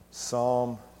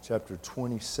Psalm chapter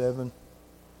 27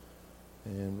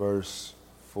 and verse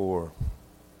 4.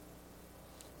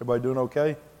 Everybody doing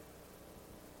okay?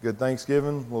 Good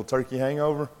Thanksgiving? A little turkey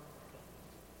hangover?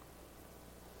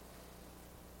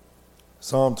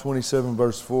 Psalm 27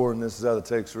 verse 4, and this is how the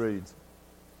text reads.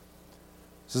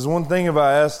 It says, "One thing have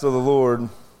I asked of the Lord,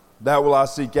 that will I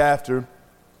seek after,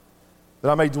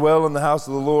 that I may dwell in the house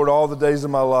of the Lord all the days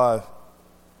of my life,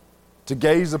 to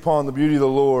gaze upon the beauty of the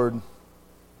Lord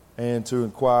and to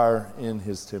inquire in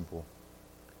his temple."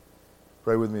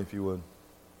 Pray with me if you would.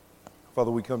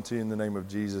 Father, we come to you in the name of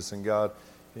Jesus, and God,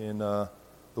 in the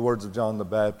words of John the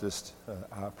Baptist,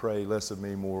 I pray less of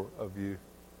me, more of you.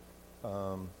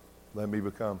 Let me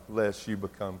become less, you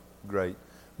become great.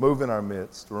 Move in our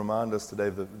midst to remind us today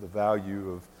the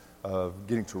value of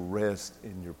getting to rest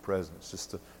in your presence,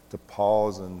 just to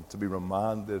pause and to be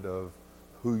reminded of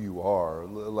who you are.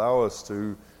 Allow us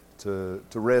to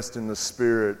rest in the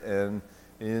Spirit and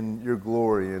in your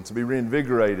glory, and to be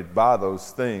reinvigorated by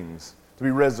those things, to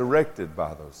be resurrected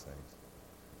by those things.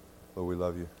 Lord, we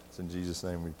love you. It's in Jesus'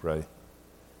 name we pray.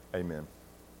 Amen.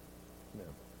 Amen.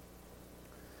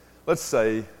 Let's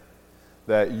say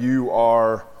that you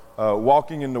are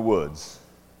walking in the woods,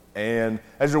 and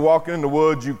as you're walking in the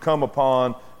woods, you come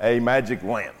upon a magic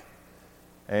lamp,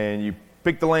 and you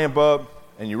pick the lamp up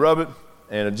and you rub it,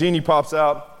 and a genie pops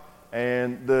out,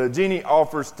 and the genie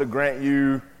offers to grant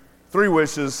you 3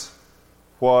 wishes,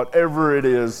 whatever it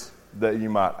is that you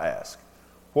might ask.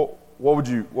 What would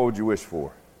you wish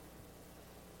for?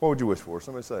 What would you wish for?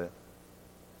 Somebody say it.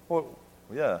 Well,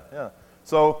 yeah.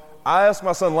 So I asked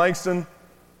my son Langston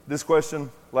this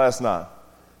question last night.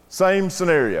 Same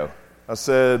scenario. I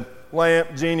said,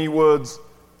 lamp, genie, woods,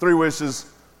 3 wishes.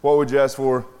 What would you ask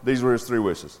for? These were his 3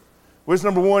 wishes. Wish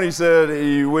number 1, he said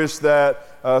he wished that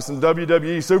some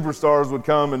WWE superstars would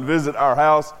come and visit our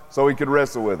house so he could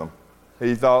wrestle with them.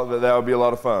 He thought that would be a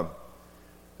lot of fun.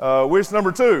 Wish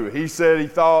number 2, he said he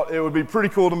thought it would be pretty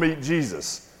cool to meet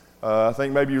Jesus. I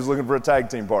think maybe he was looking for a tag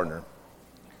team partner.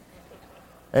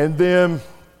 And then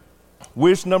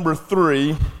wish number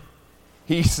 3,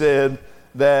 he said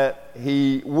that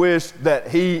he wished that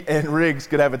he and Riggs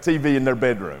could have a TV in their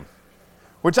bedroom,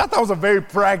 which I thought was a very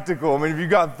practical. I mean, if you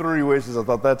got 3 wishes, I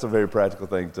thought that's a very practical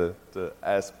thing to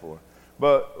ask for.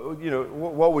 But,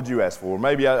 what would you ask for?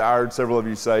 Maybe I heard several of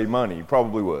you say money. You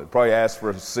probably would. Probably ask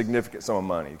for a significant sum of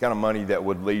money, the kind of money that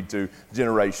would lead to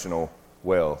generational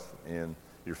wealth in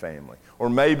your family. Or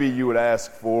maybe you would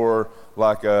ask for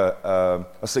like a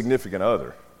significant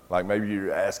other. Like maybe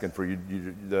you're asking for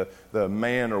the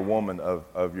man or woman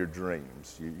of your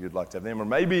dreams. You'd like to have them. Or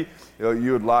maybe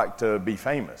you would like to be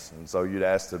famous. And so you'd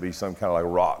ask to be some kind of like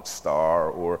rock star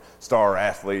or star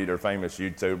athlete or famous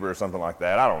YouTuber or something like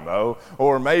that. I don't know.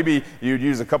 Or maybe you'd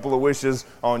use a couple of wishes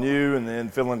on you, and then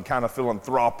feeling kind of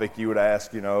philanthropic, you would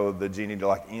ask, the genie to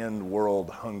like end world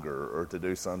hunger or to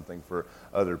do something for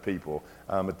other people.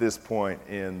 At this point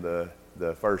in the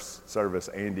first service,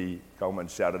 Andy Coleman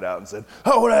shouted out and said,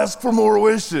 "I would ask for more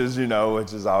wishes,"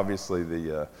 which is obviously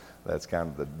that's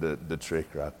kind of the trick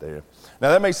right there. Now,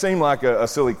 that may seem like a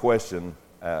silly question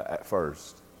at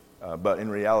first, but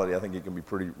in reality, I think it can be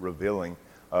pretty revealing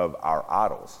of our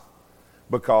idols,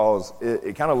 because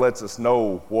it kind of lets us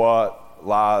know what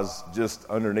lies just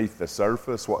underneath the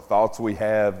surface, what thoughts we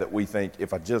have that we think,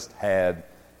 if I just had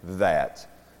that,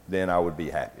 then I would be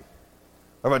happy.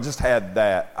 If I just had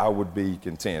that, I would be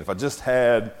content. If I just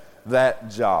had that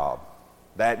job,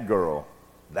 that girl,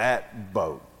 that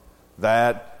boat,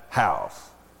 that house,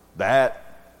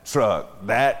 that truck,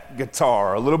 that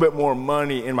guitar, a little bit more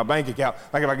money in my bank account,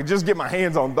 like if I could just get my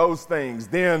hands on those things,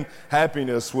 then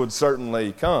happiness would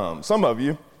certainly come. Some of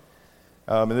you,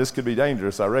 and this could be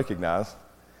dangerous, I recognize,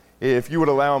 if you would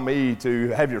allow me to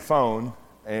have your phone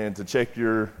and to check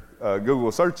your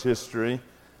Google search history,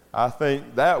 I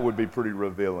think that would be pretty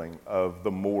revealing of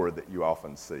the more that you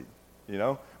often see,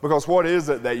 Because what is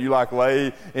it that you like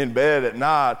lay in bed at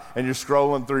night and you're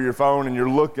scrolling through your phone and you're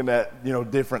looking at,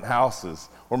 different houses,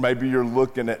 or maybe you're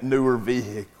looking at newer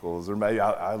vehicles, or maybe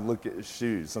I look at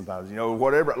shoes sometimes,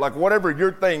 whatever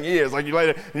your thing is, like you lay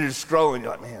there and you're scrolling,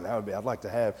 you're like, man, I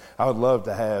would love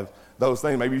to have those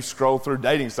things. Maybe you scroll through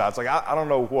dating sites. Like, I don't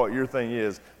know what your thing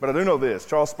is, but I do know this.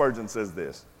 Charles Spurgeon says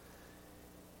this.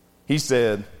 He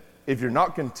said, if you're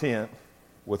not content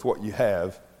with what you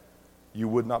have, you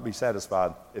would not be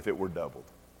satisfied if it were doubled.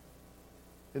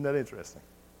 Isn't that interesting?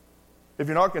 If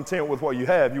you're not content with what you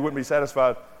have, you wouldn't be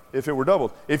satisfied if it were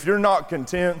doubled. If you're not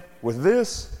content with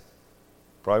this,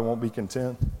 probably won't be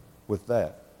content with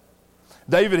that.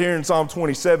 David here in Psalm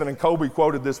 27, and Colby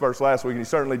quoted this verse last week, and he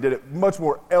certainly did it much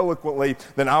more eloquently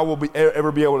than I will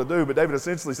ever be able to do. But David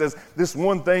essentially says, this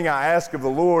one thing I ask of the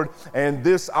Lord, and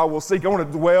this I will seek. I want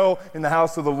to dwell in the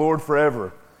house of the Lord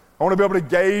forever. I want to be able to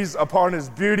gaze upon his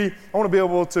beauty. I want to be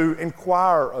able to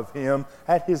inquire of him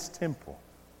at his temple.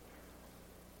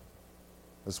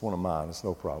 That's one of mine. It's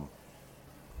no problem.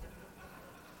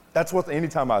 That's what,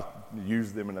 anytime I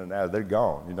use them in an ad, they're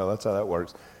gone. You know, that's how that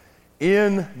works.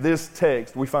 In this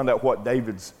text, we find out what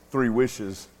David's 3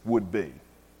 wishes would be.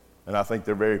 And I think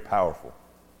they're very powerful.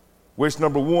 Wish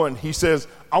number 1, he says,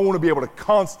 I want to be able to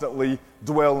constantly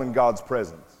dwell in God's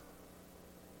presence.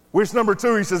 Wish number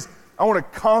 2, he says, I want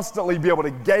to constantly be able to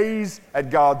gaze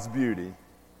at God's beauty.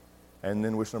 And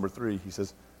then wish number 3, he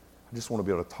says, I just want to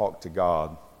be able to talk to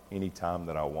God anytime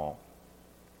that I want.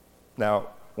 Now,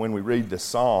 when we read the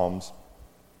Psalms,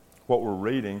 what we're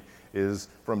reading is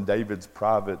from David's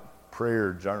private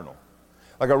prayer journal.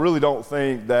 Like, I really don't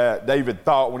think that David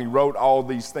thought when he wrote all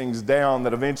these things down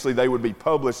that eventually they would be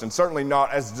published, and certainly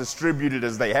not as distributed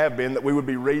as they have been, that we would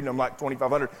be reading them like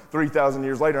 2,500, 3,000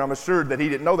 years later. I'm assured that he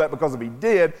didn't know that, because if he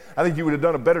did, I think he would have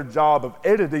done a better job of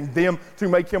editing them to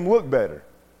make him look better.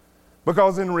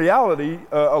 Because in reality,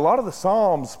 a lot of the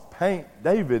Psalms paint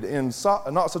David in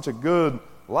not such a good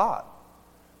light.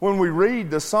 When we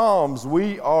read the Psalms,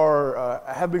 we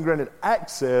have been granted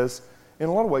access in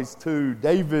a lot of ways to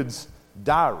David's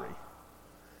diary.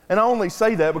 And I only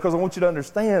say that because I want you to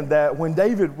understand that when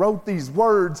David wrote these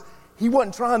words, he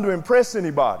wasn't trying to impress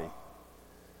anybody.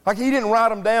 Like, he didn't write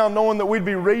them down knowing that we'd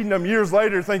be reading them years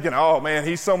later thinking, oh man,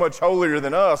 he's so much holier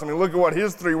than us. I mean, look at what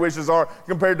his 3 wishes are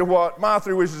compared to what my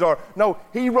 3 wishes are. No,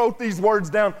 he wrote these words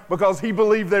down because he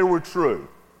believed they were true.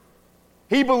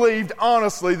 He believed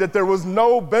honestly that there was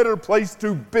no better place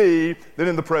to be than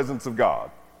in the presence of God.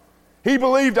 He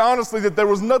believed honestly that there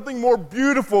was nothing more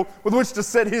beautiful with which to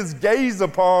set his gaze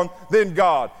upon than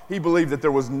God. He believed that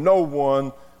there was no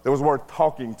one that was worth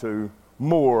talking to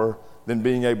more than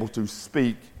being able to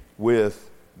speak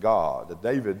with God. That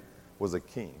David was a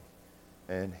king,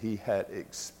 and he had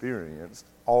experienced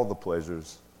all the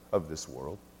pleasures of this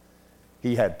world.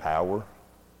 He had power.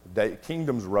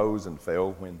 Kingdoms rose and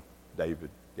fell when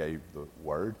David gave the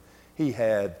word. He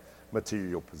had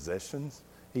material possessions.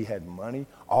 He had money.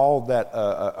 All that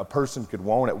a person could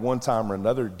want at one time or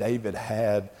another, David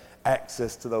had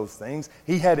access to those things.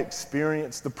 He had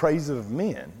experienced the praise of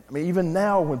men. I mean, even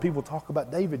now when people talk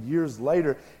about David years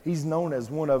later, he's known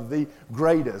as one of the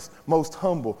greatest, most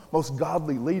humble, most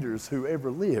godly leaders who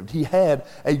ever lived. He had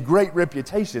a great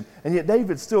reputation. And yet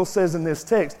David still says in this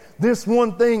text, this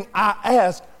one thing I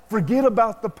ask, forget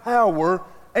about the power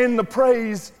and the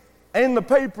praise and the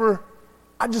paper.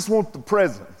 I just want the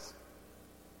presence.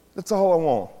 That's all I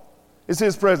want. It's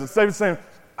his presence. David's saying,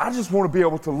 I just want to be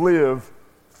able to live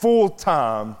full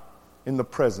time in the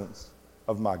presence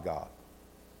of my God.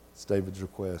 It's David's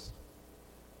request.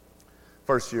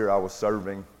 First year I was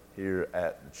serving here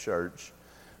at the church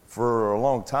for a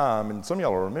long time, and some of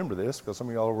y'all will remember this because some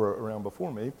of y'all were around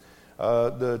before me.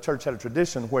 The church had a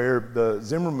tradition where the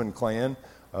Zimmerman clan,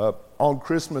 on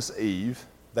Christmas Eve,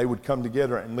 they would come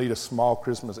together and lead a small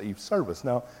Christmas Eve service.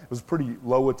 Now, it was a pretty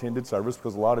low-attended service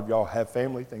because a lot of y'all have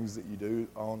family things that you do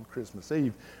on Christmas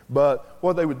Eve. But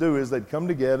what they would do is they'd come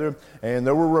together, and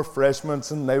there were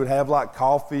refreshments, and they would have like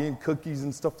coffee and cookies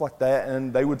and stuff like that,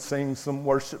 and they would sing some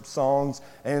worship songs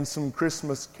and some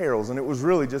Christmas carols. And it was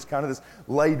really just kind of this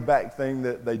laid-back thing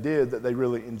that they did that they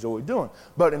really enjoyed doing.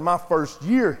 But in my first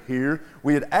year here,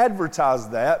 we had advertised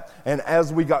that, and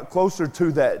as we got closer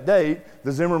to that date,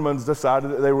 the Zimmermans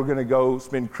decided that they were going to go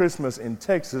spend Christmas in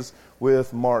Texas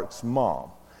with Mark's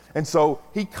mom. And so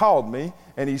he called me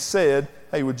and he said,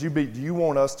 hey, do you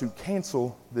want us to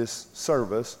cancel this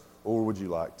service, or would you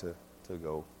like to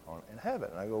go on and have it?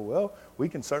 And I go, well, we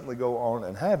can certainly go on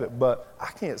and have it, but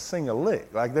I can't sing a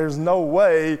lick. Like, there's no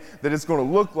way that it's going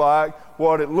to look like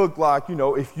what it looked like,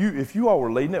 if you all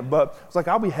were leading it. But it's like,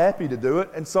 I'll be happy to do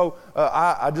it. And so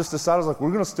I just decided, I was like,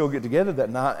 we're going to still get together that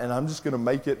night, and I'm just going to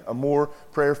make it a more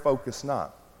prayer-focused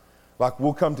night. Like,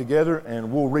 we'll come together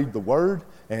and we'll read the Word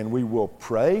and we will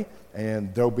pray,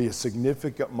 and there'll be a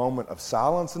significant moment of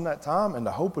silence in that time, and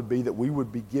the hope would be that we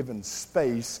would be given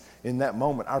space in that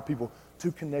moment, our people,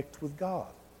 to connect with God.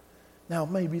 Now,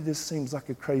 maybe this seems like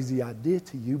a crazy idea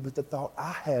to you, but the thought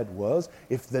I had was,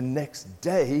 if the next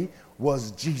day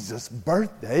was Jesus'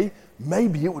 birthday,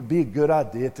 maybe it would be a good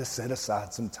idea to set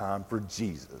aside some time for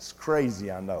Jesus. Crazy,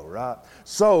 I know, right?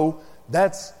 So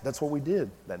that's what we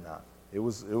did that night. It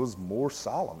was more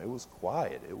solemn. It was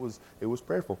quiet. It was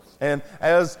prayerful. And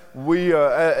as we,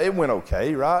 it went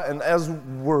okay, right? And as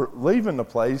we're leaving the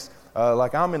place,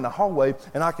 like I'm in the hallway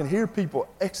and I can hear people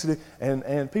exiting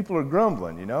and people are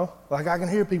grumbling, you know? Like I can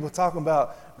hear people talking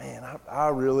about, man,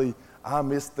 I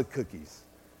miss the cookies.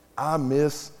 I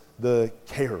miss the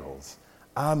carols.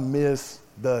 I miss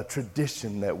the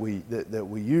tradition that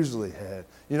we usually had,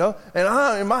 you know?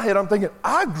 And in my head, I'm thinking,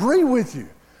 I agree with you.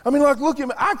 I mean, like, look at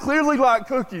me. I clearly like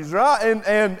cookies, right?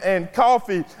 And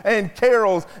coffee and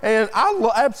carols. And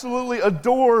I absolutely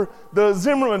adore the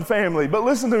Zimmerman family. But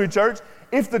listen to me, church.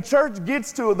 If the church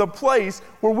gets to the place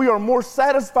where we are more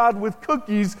satisfied with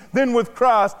cookies than with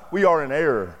Christ, we are in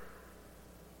error.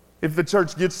 If the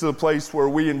church gets to the place where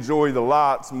we enjoy the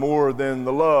lights more than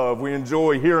the love, we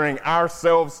enjoy hearing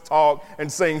ourselves talk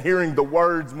and hearing the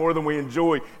words more than we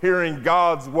enjoy hearing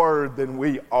God's word, then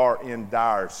we are in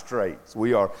dire straits.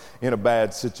 We are in a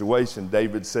bad situation.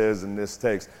 David says in this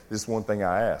text, this is one thing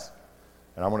I ask,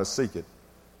 and I want to seek it.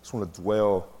 I just want to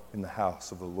dwell in the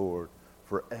house of the Lord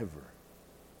forever.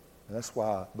 And that's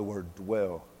why the word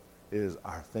dwell is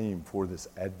our theme for this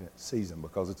Advent season,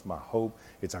 because it's my hope,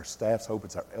 it's our staff's hope,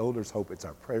 it's our elders' hope, it's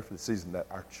our prayer for the season that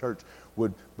our church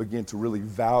would begin to really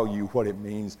value what it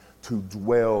means to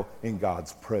dwell in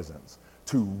God's presence,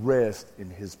 to rest in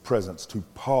His presence, to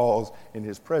pause in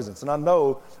His presence. And I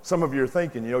know some of you are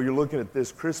thinking, you know, you're looking at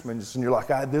this Christmas and you're like,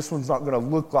 this one's not going to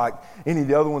look like any of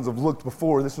the other ones have looked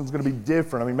before. This one's going to be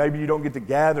different. I mean, maybe you don't get to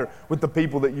gather with the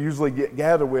people that you usually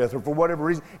gather with, or for whatever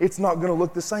reason, it's not going to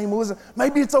look the same. Well, listen,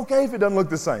 maybe it's okay if it doesn't look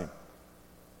the same.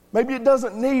 Maybe it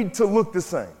doesn't need to look the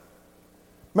same.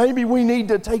 Maybe we need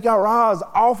to take our eyes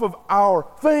off of our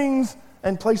things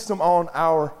and place them on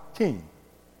our King.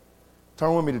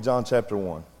 Turn with me to John chapter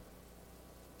 1.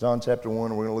 John chapter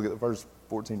 1, and we're going to look at the first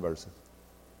 14 verses.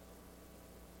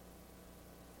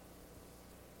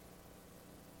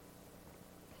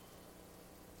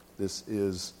 This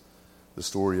is the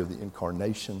story of the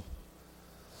incarnation.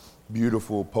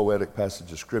 Beautiful, poetic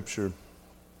passage of Scripture.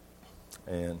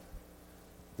 And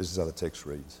this is how the text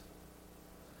reads.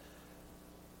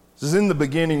 It says, in the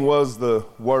beginning was the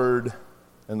Word,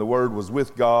 and the Word was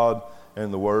with God,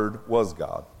 and the Word was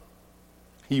God.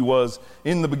 He was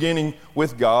in the beginning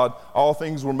with God. All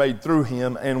things were made through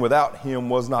Him, and without Him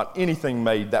was not anything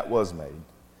made that was made.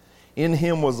 In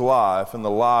Him was life, and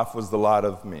the life was the light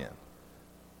of men.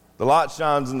 The light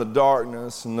shines in the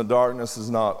darkness, and the darkness is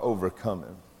not overcome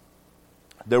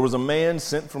it. There was a man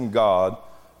sent from God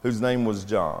whose name was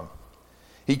John.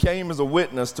 He came as a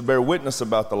witness to bear witness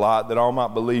about the light, that all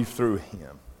might believe through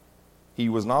him. He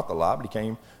was not the light, but he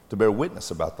came to bear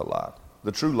witness about the light.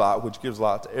 The true light, which gives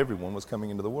light to everyone, was coming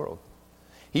into the world.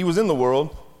 He was in the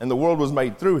world, and the world was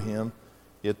made through him,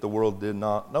 yet the world did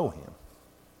not know him.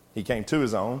 He came to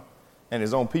his own, and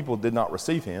his own people did not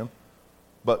receive him.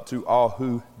 But to all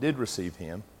who did receive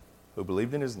him, who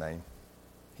believed in his name,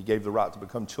 he gave the right to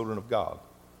become children of God,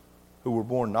 who were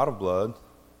born not of blood,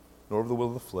 nor of the will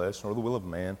of the flesh, nor the will of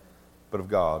man, but of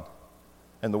God.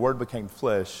 And the Word became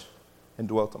flesh and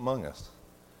dwelt among us.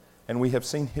 And we have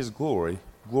seen his glory,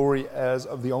 glory as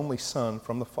of the only Son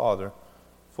from the Father,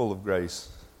 full of grace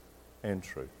and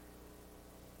truth.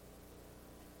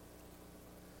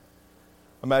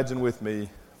 Imagine with me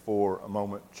for a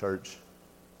moment, church,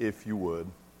 if you would,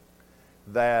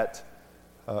 that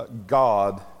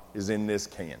God is in this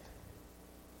can.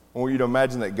 I want you to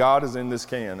imagine that God is in this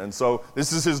can. And so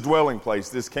this is his dwelling place,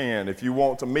 this can. If you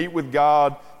want to meet with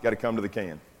God, you got to come to the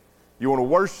can. You want to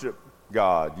worship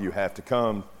God, you have to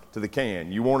come to the can.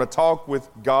 You want to talk with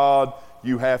God,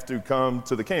 you have to come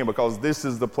to the can, because this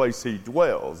is the place he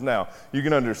dwells. Now, you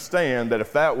can understand that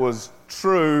if that was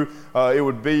true, it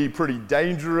would be pretty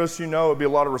dangerous, you know. It would be a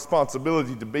lot of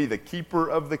responsibility to be the keeper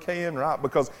of the can, right?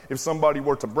 Because if somebody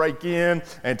were to break in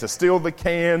and to steal the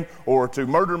can or to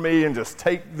murder me and just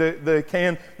take the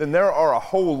can, then there are a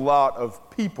whole lot of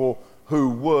people who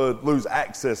would lose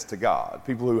access to God.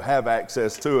 People who have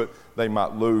access to it, they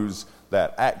might lose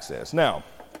that access. Now,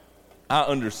 I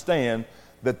understand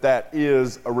that that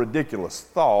is a ridiculous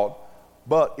thought,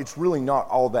 but it's really not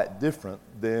all that different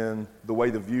than the way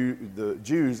the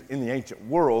Jews in the ancient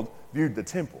world viewed the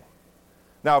temple.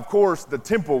 Now, of course, the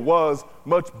temple was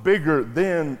much bigger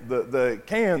than the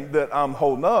can that I'm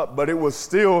holding up, but it was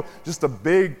still just a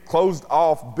big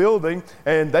closed-off building,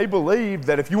 and they believed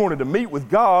that if you wanted to meet with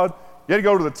God, you had to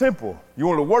go to the temple. You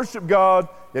wanted to worship God,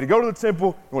 you had to go to the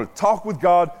temple. You wanted to talk with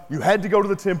God, you had to go to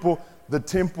the temple. The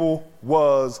temple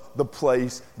was the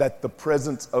place that the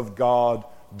presence of God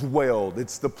dwelled.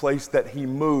 It's the place that he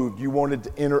moved. You wanted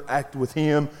to interact with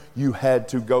him, you had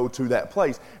to go to that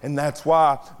place. And that's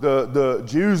why the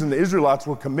Jews and the Israelites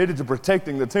were committed to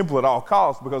protecting the temple at all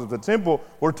costs, because if the temple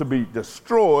were to be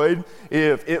destroyed,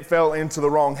 if it fell into the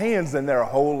wrong hands, then there are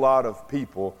a whole lot of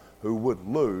people who would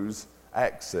lose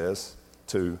access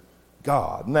to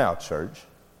God. Now, church,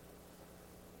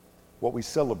 what we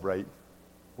celebrate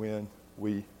when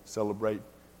we celebrate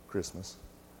Christmas,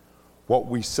 what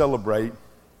we celebrate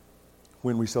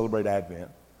when we celebrate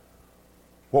Advent,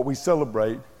 what we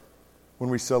celebrate when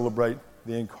we celebrate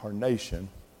the Incarnation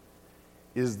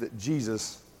is that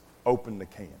Jesus opened the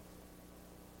can.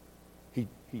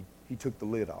 He took the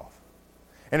lid off.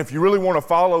 And if you really want to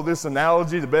follow this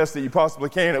analogy the best that you possibly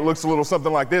can, it looks a little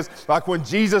something like this. Like when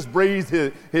Jesus breathed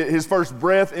his first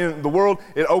breath in the world,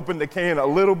 it opened the can a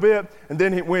little bit. And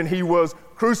then when he was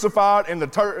crucified and the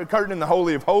curtain in the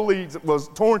Holy of Holies was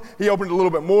torn, he opened a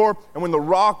little bit more. And when the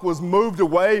rock was moved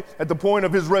away at the point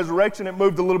of his resurrection, it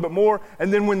moved a little bit more.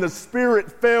 And then when the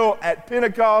Spirit fell at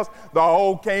Pentecost, the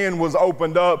whole can was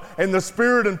opened up. And the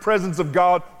Spirit and presence of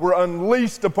God were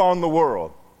unleashed upon the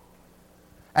world.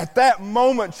 At that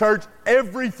moment, church,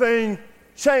 everything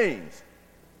changed.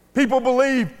 People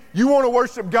believe you want to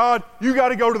worship God, you got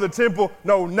to go to the temple.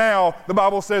 No, now the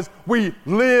Bible says we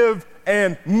live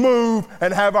and move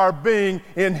and have our being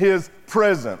in His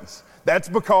presence. That's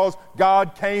because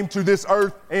God came to this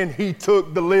earth and He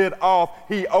took the lid off.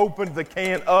 He opened the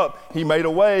can up. He made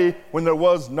a way when there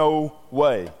was no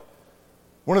way.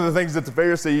 One of the things that the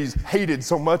Pharisees hated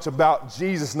so much about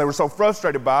Jesus and they were so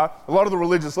frustrated by, a lot of the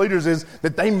religious leaders, is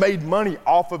that they made money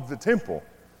off of the temple.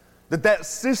 That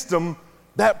system,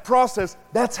 that process,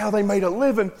 that's how they made a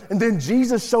living. And then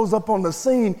Jesus shows up on the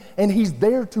scene and He's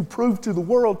there to prove to the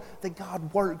world that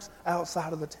God works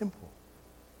outside of the temple.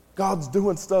 God's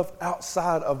doing stuff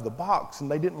outside of the box,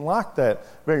 and they didn't like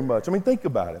that very much. I mean, think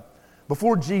about it.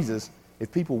 Before Jesus,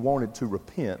 if people wanted to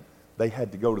repent, they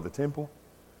had to go to the temple.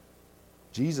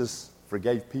 Jesus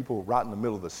forgave people right in the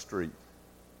middle of the street.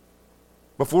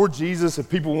 Before Jesus, if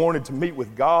people wanted to meet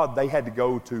with God, they had to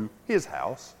go to His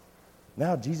house.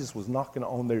 Now Jesus was knocking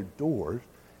on their doors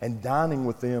and dining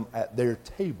with them at their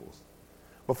tables.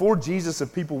 Before Jesus,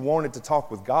 if people wanted to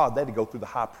talk with God, they had to go through the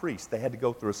high priest. They had to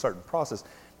go through a certain process.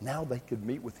 Now they could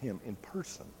meet with Him in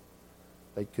person.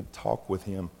 They could talk with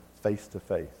Him face to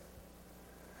face.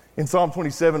 In Psalm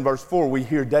 27, verse 4, we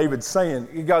hear David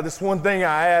saying, God, this one thing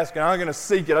I ask, and I'm going to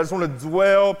seek it. I just want to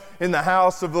dwell in the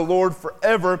house of the Lord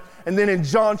forever. And then in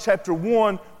John chapter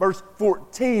 1, verse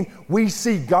 14, we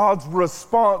see God's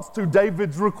response to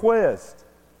David's request.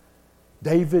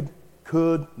 David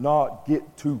could not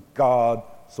get to God,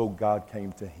 so God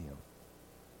came to him.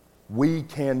 We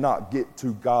cannot get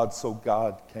to God, so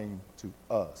God came to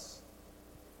us.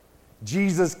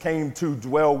 Jesus came to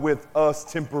dwell with us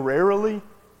temporarily,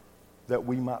 that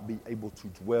we might be able to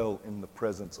dwell in the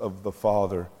presence of the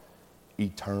Father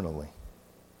eternally.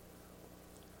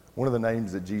 One of the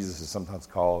names that Jesus is sometimes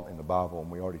called in the Bible,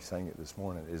 and we already sang it this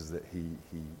morning, is that he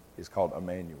is called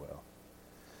Emmanuel.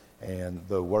 And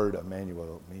the word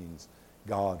Emmanuel means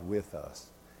God with us.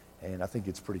 And I think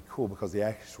it's pretty cool because the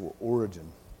actual origin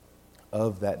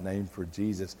of that name for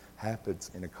Jesus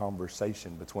happens in a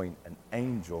conversation between an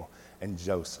angel and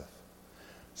Joseph.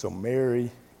 So Mary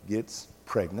gets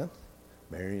pregnant.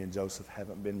 Mary and Joseph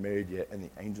haven't been married yet, and the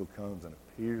angel comes and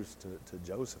appears to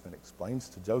Joseph and explains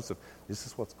to Joseph, this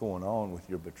is what's going on with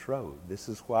your betrothed. This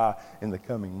is why in the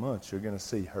coming months you're going to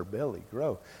see her belly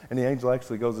grow. And the angel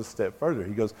actually goes a step further.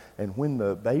 He goes, and when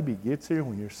the baby gets here,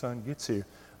 when your son gets here,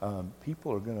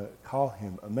 people are going to call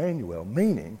him Emmanuel,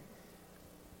 meaning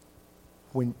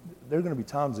when there are going to be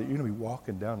times that you're going to be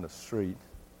walking down the street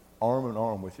arm in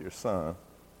arm with your son,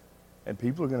 and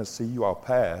people are going to see you all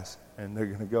pass, and they're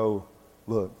going to go,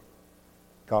 look,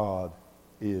 God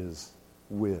is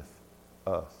with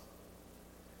us.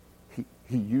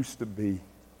 He used to be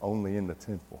only in the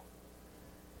temple.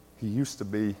 He used to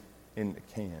be in the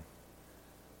can.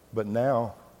 But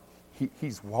now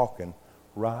he's walking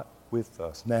right with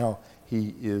us. Now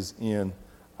He is in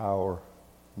our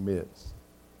midst.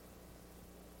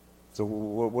 So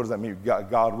what does that mean?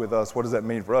 God with us, what does that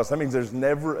mean for us? That means there's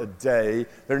never a day,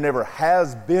 there never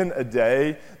has been a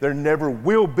day, there never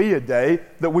will be a day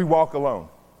that we walk alone.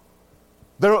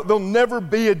 There'll never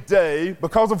be a day,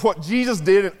 because of what Jesus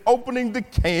did in opening the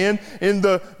can, in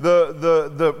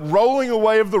the rolling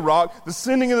away of the rock, the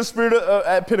sending of the Spirit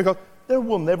at Pentecost, there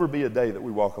will never be a day that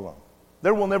we walk alone.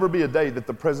 There will never be a day that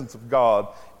the presence of God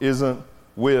isn't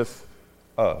with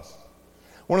us.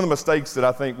 One of the mistakes that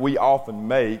I think we often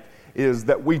make is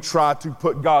that we try to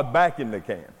put God back in the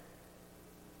can.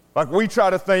 Like we try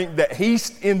to think that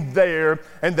he's in there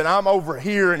and that I'm over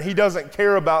here and he doesn't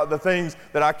care about the things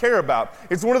that I care about.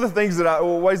 It's one of the things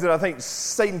ways that I think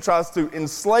Satan tries to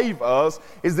enslave us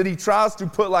is that he tries to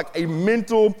put like a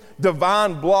mental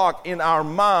divine block in our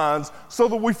minds so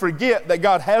that we forget that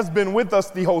God has been with us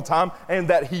the whole time and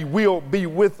that he will be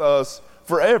with us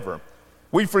forever.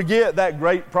 We forget that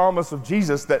great promise of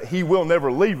Jesus that he will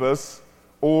never leave us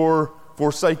or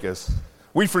forsake us.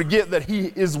 We forget that he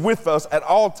is with us at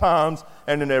all times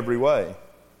and in every way.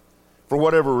 For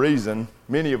whatever reason,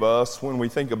 many of us, when we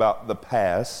think about the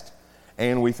past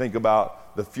and we think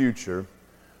about the future,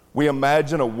 we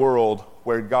imagine a world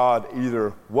where God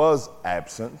either was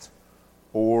absent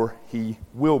or he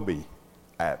will be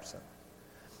absent.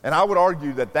 And I would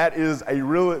argue that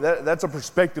that's a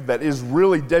perspective that is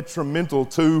really detrimental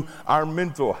to our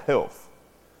mental health.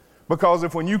 Because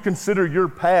when you consider your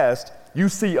past, you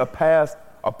see a past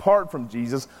apart from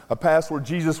Jesus, a past where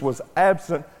Jesus was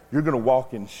absent, you're going to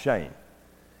walk in shame.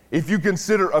 If you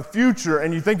consider a future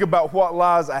and you think about what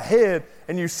lies ahead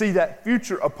and you see that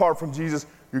future apart from Jesus,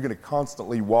 you're going to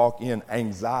constantly walk in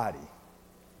anxiety.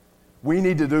 We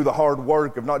need to do the hard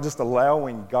work of not just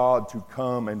allowing God to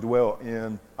come and dwell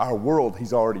in our world.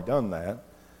 He's already done that.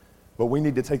 But we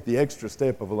need to take the extra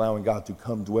step of allowing God to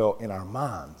come dwell in our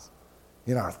minds,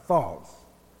 in our thoughts,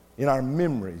 in our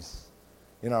memories,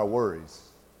 in our worries.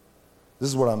 This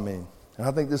is what I mean. And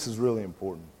I think this is really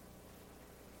important.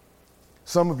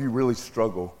 Some of you really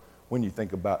struggle when you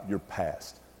think about your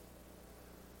past.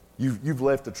 You've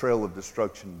left a trail of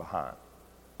destruction behind.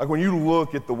 Like when you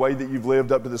look at the way that you've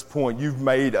lived up to this point, you've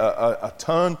made a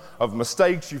ton of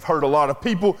mistakes, you've hurt a lot of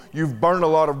people, you've burned a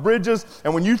lot of bridges,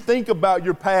 and when you think about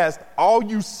your past, all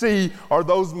you see are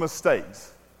those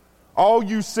mistakes. All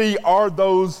you see are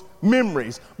those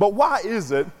memories. But why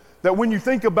is it that when you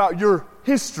think about your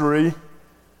history,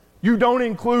 you don't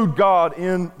include God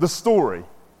in the story?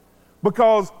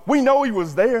 Because we know he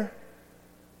was there.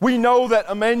 We know that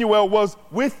Emmanuel was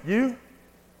with you.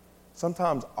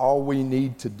 Sometimes all we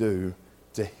need to do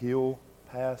to heal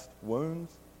past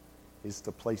wounds is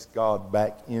to place God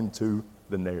back into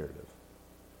the narrative.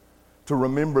 To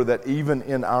remember that even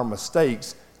in our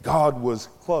mistakes, God was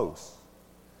close.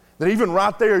 That even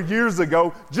right there years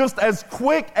ago, just as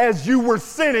quick as you were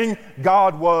sinning,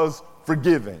 God was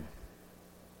forgiving.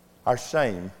 Our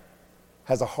shame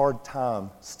has a hard time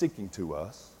sticking to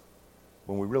us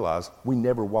when we realize we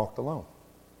never walked alone.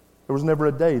 There was never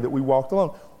a day that we walked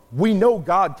alone. We know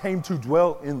God came to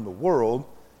dwell in the world.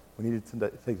 We needed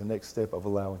to take the next step of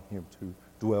allowing him to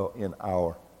dwell in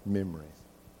our memories.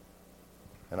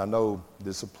 And I know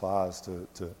this applies to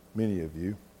many of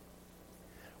you.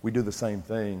 We do the same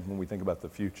thing when we think about the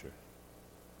future.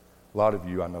 A lot of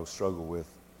you, I know, struggle with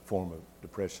a form of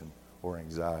depression or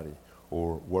anxiety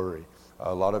or worry.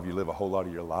 A lot of you live a whole lot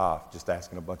of your life just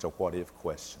asking a bunch of what-if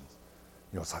questions.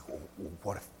 You know, it's like, well,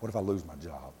 what if I lose my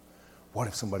job? What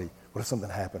if something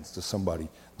happens to somebody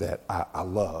that I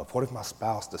love? What if my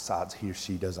spouse decides he or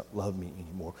she doesn't love me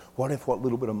anymore? What if what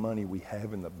little bit of money we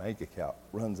have in the bank account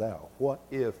runs out? What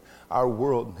if our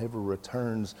world never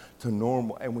returns to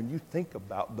normal? And when you think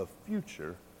about the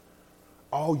future,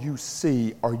 all you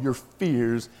see are your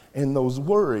fears and those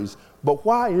worries. But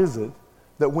why is it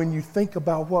that when you think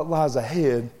about what lies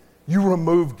ahead, you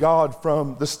remove God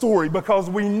from the story? Because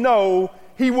we know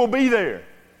he will be there.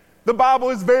 The Bible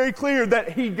is very clear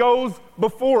that he goes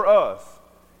before us.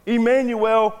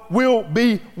 Emmanuel will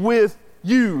be with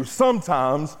you.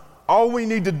 Sometimes all we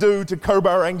need to do to curb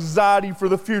our anxiety for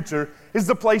the future is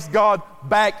to place God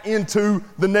back into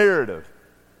the narrative.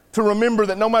 To remember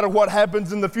that no matter what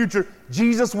happens in the future,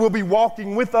 Jesus will be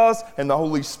walking with us and the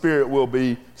Holy Spirit will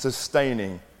be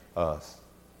sustaining us.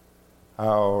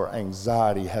 Our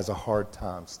anxiety has a hard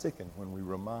time sticking when we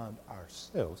remind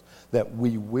ourselves that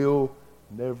we will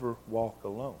never walk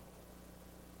alone.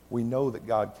 We know that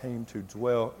God came to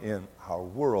dwell in our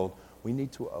world. We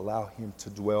need to allow him to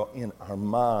dwell in our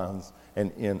minds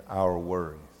and in our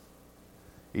worries.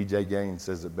 E.J. Gaines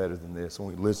says it better than this. When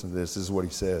we listen to this is what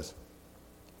he says.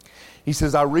 He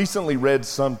says, I recently read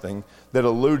something that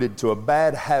alluded to a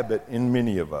bad habit in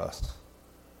many of us.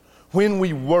 When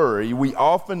we worry, we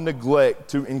often neglect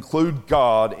to include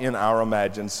God in our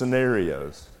imagined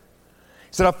scenarios.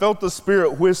 He said, I felt the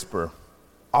Spirit whisper,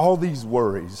 all these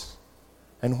worries,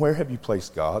 and where have you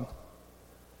placed God?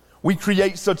 We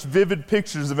create such vivid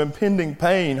pictures of impending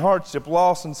pain, hardship,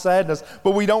 loss, and sadness,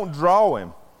 but we don't draw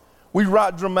him. We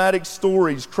write dramatic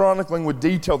stories chronicling with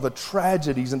detail the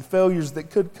tragedies and failures that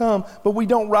could come, but we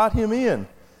don't write him in.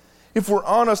 If we're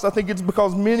honest, I think it's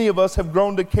because many of us have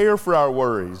grown to care for our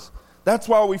worries. That's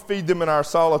why we feed them in our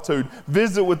solitude,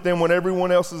 visit with them when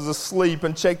everyone else is asleep,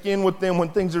 and check in with them when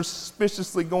things are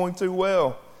suspiciously going too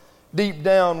well. Deep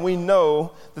down, we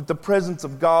know that the presence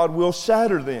of God will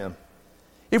shatter them.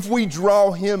 If we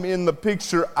draw Him in the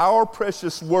picture, our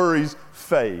precious worries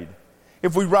fade.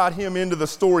 If we write Him into the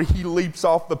story, He leaps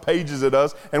off the pages at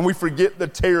us, and we forget the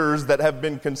terrors that have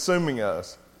been consuming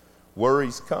us.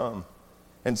 Worries come,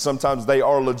 and sometimes they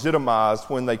are legitimized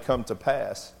when they come to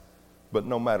pass. But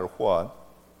no matter what,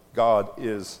 God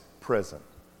is present.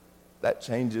 That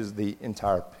changes the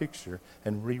entire picture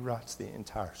and rewrites the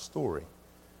entire story.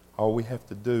 All we have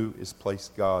to do is place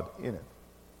God in it.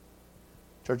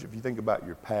 Church, if you think about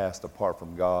your past apart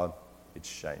from God, it's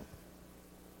shame.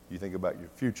 If you think about your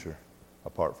future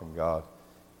apart from God,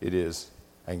 it is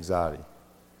anxiety.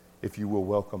 If you will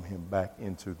welcome Him back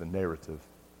into the narrative,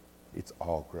 it's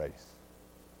all grace.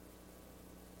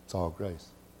 It's all grace.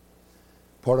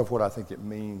 Part of what I think it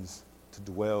means to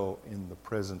dwell in the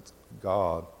presence of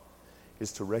God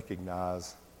is to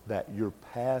recognize that your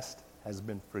past has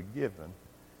been forgiven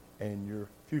and your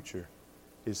future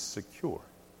is secure.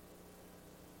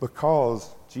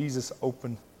 Because Jesus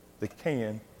opened the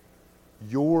can,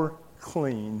 you're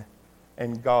clean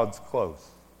and God's close.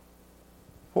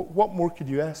 What more could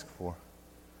you ask for?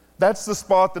 That's the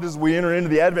spot that as we enter into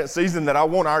the Advent season that I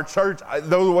want our church,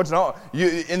 those who are watching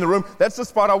in the room, that's the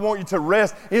spot I want you to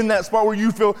rest, in that spot where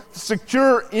you feel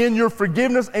secure in your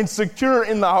forgiveness and secure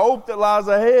in the hope that lies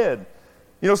ahead.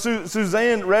 You know,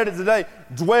 Suzanne read it today.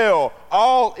 Dwell,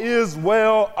 all is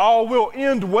well, all will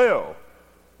end well.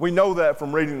 We know that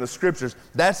from reading the Scriptures.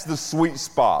 That's the sweet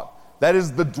spot. That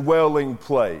is the dwelling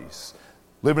place.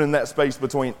 Living in that space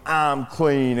between I'm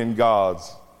clean and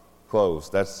God's close.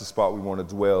 That's the spot we want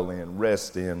to dwell in,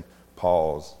 rest in,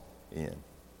 pause in.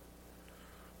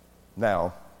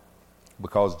 Now,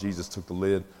 because Jesus took the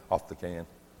lid off the can,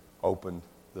 opened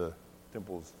the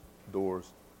temple's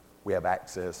doors, we have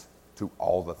access to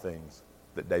all the things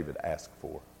that David asked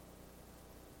for.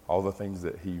 All the things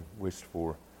that he wished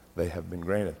for, they have been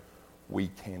granted. We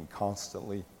can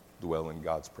constantly dwell in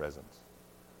God's presence.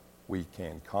 We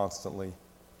can constantly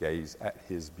gaze at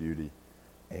His beauty,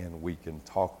 and we can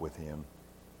talk with Him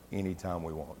anytime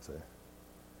we want to.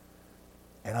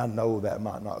 And I know that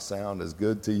might not sound as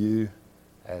good to you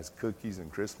as cookies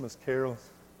and Christmas carols,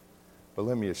 but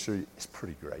let me assure you, it's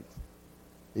pretty great.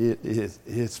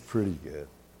 It's pretty good.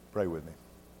 Pray with me.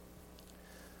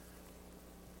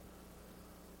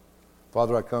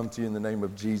 Father, I come to you in the name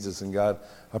of Jesus, and God,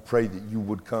 I pray that you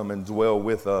would come and dwell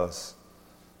with us.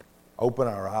 Open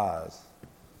our eyes.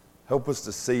 Help us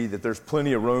to see that there's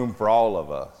plenty of room for all of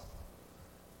us.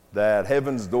 That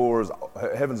heaven's doors,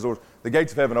 the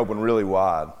gates of heaven open really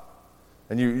wide.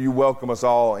 And you welcome us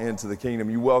all into the kingdom.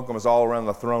 You welcome us all around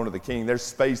the throne of the King. There's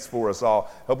space for us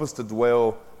all. Help us to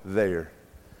dwell there.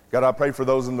 God, I pray for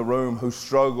those in the room who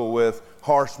struggle with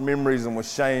harsh memories and with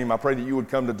shame. I pray that you would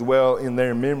come to dwell in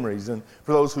their memories. And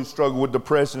for those who struggle with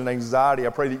depression and anxiety,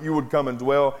 I pray that you would come and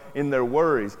dwell in their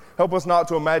worries. Help us not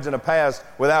to imagine a past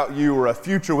without you or a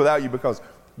future without you, because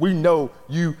we know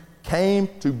you came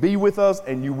to be with us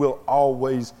and you will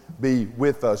always be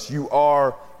with us. You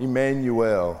are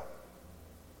Emmanuel,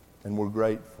 and we're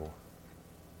grateful.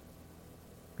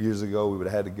 Years ago, we would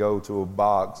have had to go to a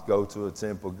box, go to a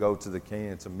temple, go to the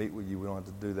can to meet with you. We don't have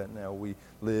to do that now. We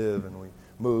live and we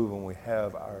move and we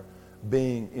have our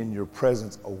being in your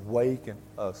presence. Awaken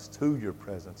us to your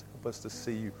presence. Help us to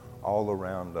see you all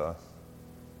around us.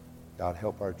 God,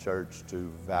 help our church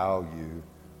to value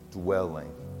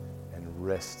dwelling and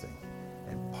resting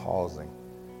and pausing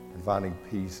and finding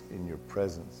peace in your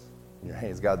presence, in your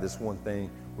hands. God, this one thing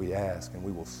we ask, and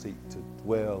we will seek to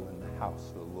dwell in the house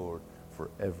of the Lord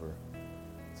forever.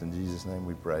 It's in Jesus' name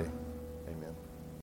we pray. Amen.